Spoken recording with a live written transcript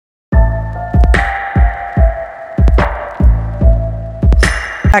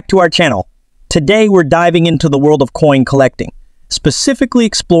Back to our channel. Today we're diving into the world of coin collecting, specifically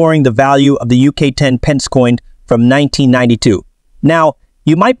exploring the value of the UK 10 pence coin from 1992. Now,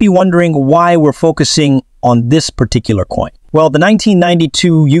 you might be wondering why we're focusing on this particular coin. Well, the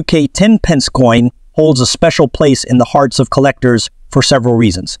 1992 UK 10 pence coin holds a special place in the hearts of collectors for several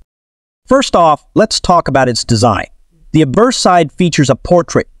reasons. First off, let's talk about its design. The obverse side features a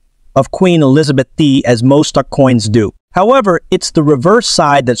portrait of Queen Elizabeth II, as most coins do. However, it's the reverse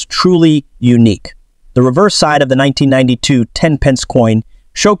side that's truly unique. The reverse side of the 1992 10 pence coin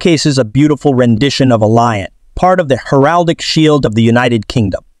showcases a beautiful rendition of a lion, part of the heraldic shield of the United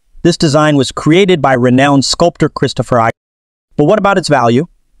Kingdom. This design was created by renowned sculptor Christopher Ironside. But what about its value?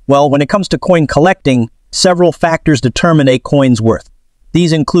 Well, when it comes to coin collecting, several factors determine a coin's worth.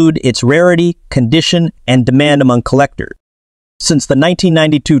 These include its rarity, condition, and demand among collectors. Since the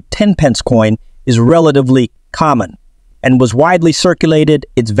 1992 10 pence coin is relatively common and was widely circulated,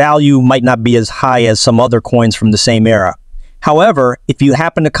 its value might not be as high as some other coins from the same era. However, if you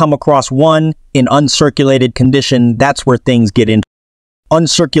happen to come across one in uncirculated condition, that's where things get into.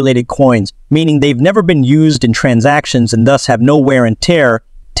 Uncirculated coins, meaning they've never been used in transactions and thus have no wear and tear,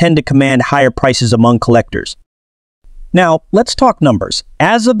 tend to command higher prices among collectors. Now, let's talk numbers.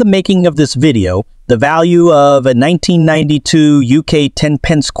 As of the making of this video, the value of a 1992 UK 10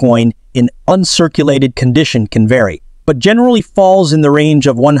 pence coin in uncirculated condition can vary, but generally falls in the range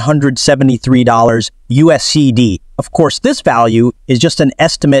of $173 USD. Of course, this value is just an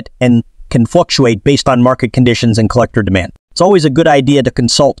estimate and can fluctuate based on market conditions and collector demand. It's always a good idea to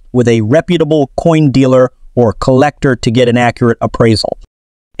consult with a reputable coin dealer or collector to get an accurate appraisal.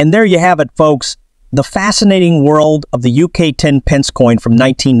 And there you have it, folks. The fascinating world of the UK 10 pence coin from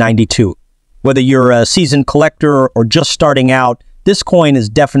 1992. Whether you're a seasoned collector or just starting out, this coin is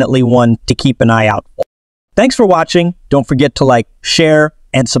definitely one to keep an eye out for. Thanks for watching. Don't forget to like, share,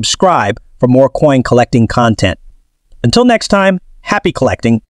 and subscribe for more coin collecting content. Until next time, happy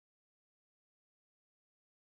collecting.